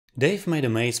Dave Made a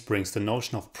Maze brings the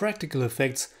notion of practical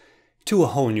effects to a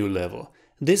whole new level.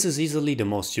 This is easily the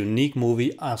most unique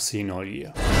movie I've seen all year.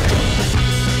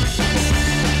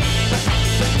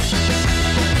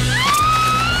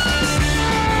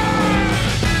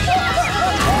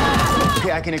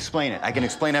 Okay, I can explain it. I can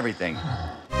explain everything.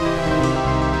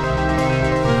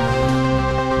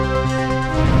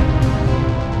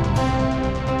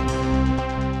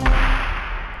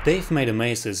 Dave Made a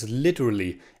Maze is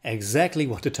literally exactly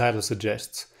what the title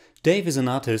suggests. Dave is an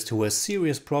artist who has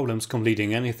serious problems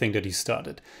completing anything that he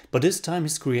started, but this time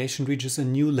his creation reaches a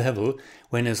new level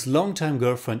when his longtime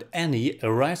girlfriend Annie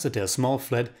arrives at their small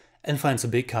flat and finds a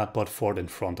big cardboard fort in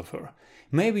front of her.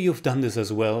 Maybe you've done this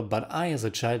as well, but I as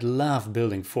a child loved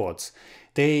building forts.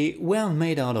 They weren't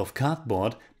made out of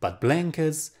cardboard, but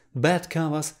blankets, bed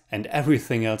covers and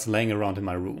everything else laying around in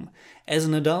my room. As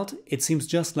an adult, it seems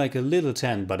just like a little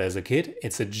tent, but as a kid,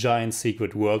 it's a giant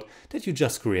secret world that you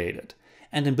just created.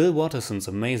 And in Bill Watterson's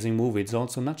amazing movie, it's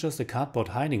also not just a cardboard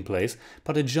hiding place,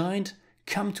 but a giant,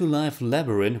 come-to-life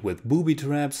labyrinth with booby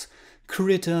traps,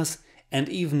 critters, and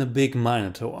even a big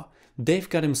minotaur. Dave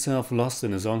got himself lost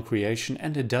in his own creation,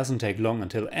 and it doesn't take long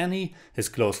until Annie, his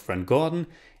close friend Gordon,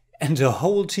 and a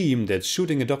whole team that's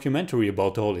shooting a documentary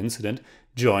about the whole incident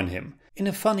join him. In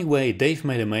a funny way, Dave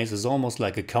Made a Maze is almost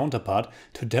like a counterpart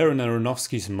to Darren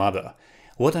Aronofsky's Mother.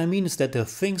 What I mean is that the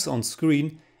things on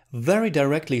screen very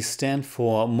directly stand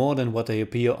for more than what they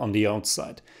appear on the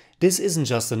outside. This isn't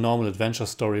just a normal adventure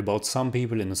story about some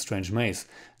people in a strange maze.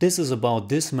 This is about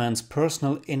this man's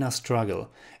personal inner struggle.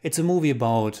 It's a movie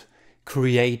about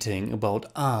creating,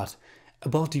 about art,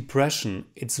 about depression.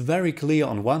 It's very clear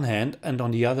on one hand and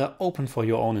on the other open for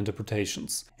your own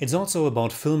interpretations. It's also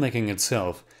about filmmaking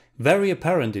itself, very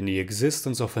apparent in the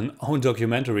existence of an own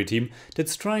documentary team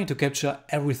that's trying to capture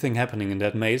everything happening in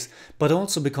that maze, but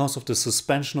also because of the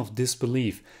suspension of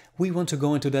disbelief. We want to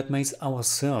go into that maze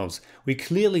ourselves. We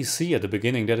clearly see at the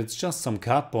beginning that it's just some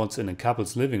cardboards in a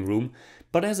couple's living room,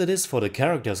 but as it is for the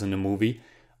characters in the movie,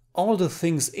 all the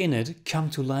things in it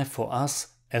come to life for us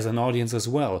as an audience as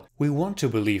well. We want to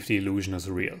believe the illusion is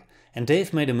real. And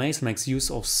Dave Made a Maze makes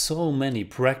use of so many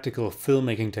practical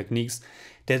filmmaking techniques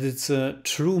that it's a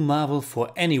true marvel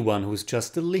for anyone who's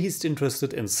just the least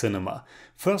interested in cinema.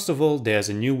 First of all, there's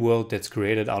a new world that's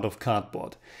created out of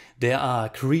cardboard. There are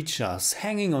creatures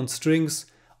hanging on strings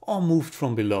or moved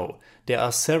from below. There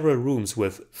are several rooms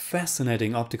with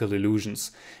fascinating optical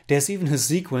illusions. There's even a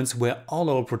sequence where all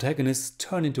our protagonists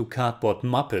turn into cardboard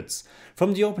Muppets.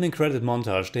 From the opening credit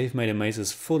montage, Dave Made a Maze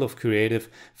is full of creative,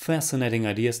 fascinating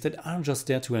ideas that aren't just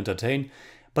there to entertain,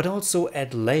 but also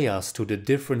add layers to the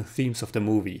different themes of the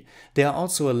movie. There are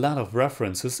also a lot of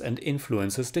references and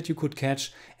influences that you could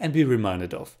catch and be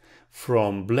reminded of.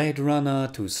 From Blade Runner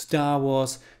to Star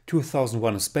Wars,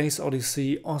 2001: A Space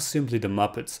Odyssey or simply the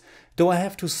Muppets. Though I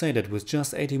have to say that with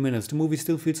just 80 minutes the movie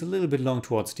still feels a little bit long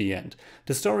towards the end.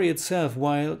 The story itself,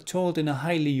 while told in a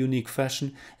highly unique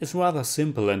fashion, is rather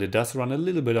simple and it does run a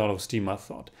little bit out of steam, I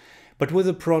thought. But with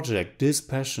a project this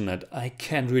passionate, I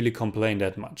can't really complain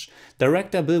that much.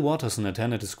 Director Bill Watterson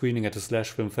attended a screening at the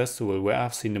Slash Film Festival where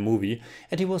I've seen the movie,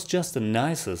 and he was just the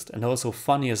nicest and also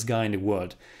funniest guy in the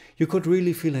world. You could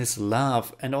really feel his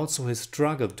love and also his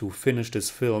struggle to finish this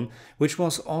film, which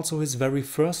was also his very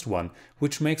first one,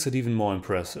 which makes it even more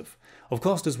impressive. Of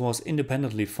course, this was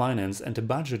independently financed and the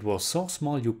budget was so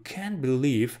small you can't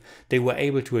believe they were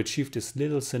able to achieve this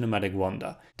little cinematic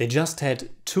wonder. They just had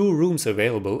 2 rooms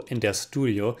available in their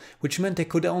studio, which meant they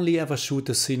could only ever shoot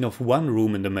the scene of one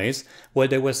room in the maze while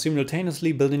they were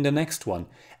simultaneously building the next one.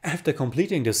 After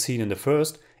completing the scene in the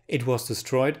first, it was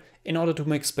destroyed in order to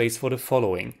make space for the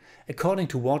following. According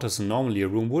to Watterson, normally a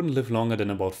room wouldn't live longer than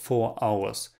about 4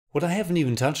 hours. What I haven't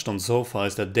even touched on so far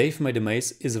is that Dave Made a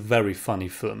Maze is a very funny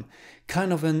film.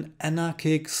 Kind of an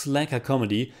anarchic, slacker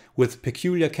comedy with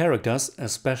peculiar characters,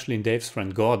 especially in Dave's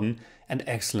friend Gordon, and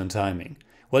excellent timing.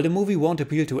 While the movie won't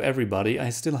appeal to everybody, I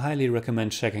still highly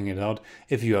recommend checking it out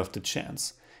if you have the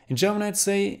chance. In German I'd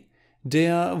say,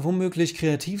 der womöglich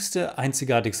kreativste,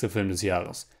 einzigartigste Film des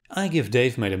Jahres. I give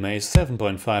Dave Made a Maze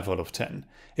 7.5 out of 10.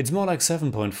 It's more like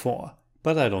 7.4,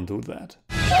 but I don't do that.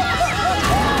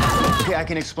 Okay, I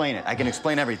can explain it. I can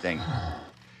explain everything.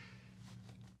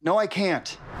 No, I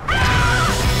can't.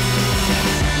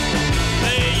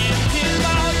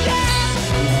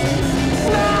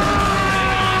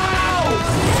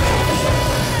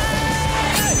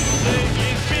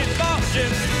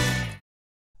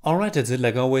 Alright, that's it.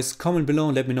 Like always, comment below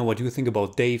and let me know what you think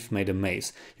about Dave Made a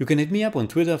Maze. You can hit me up on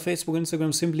Twitter, Facebook,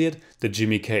 Instagram, simply at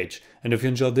TheJimmyCage. And if you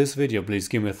enjoyed this video, please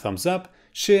give me a thumbs up,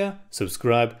 share,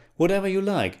 subscribe, whatever you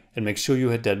like, and make sure you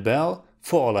hit that bell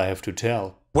for all I have to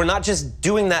tell. We're not just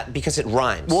doing that because it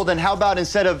rhymes. Well, then how about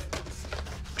instead of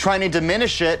trying to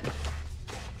diminish it,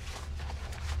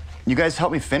 you guys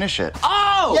help me finish it?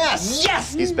 Oh! Yes!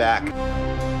 Yes! He's back.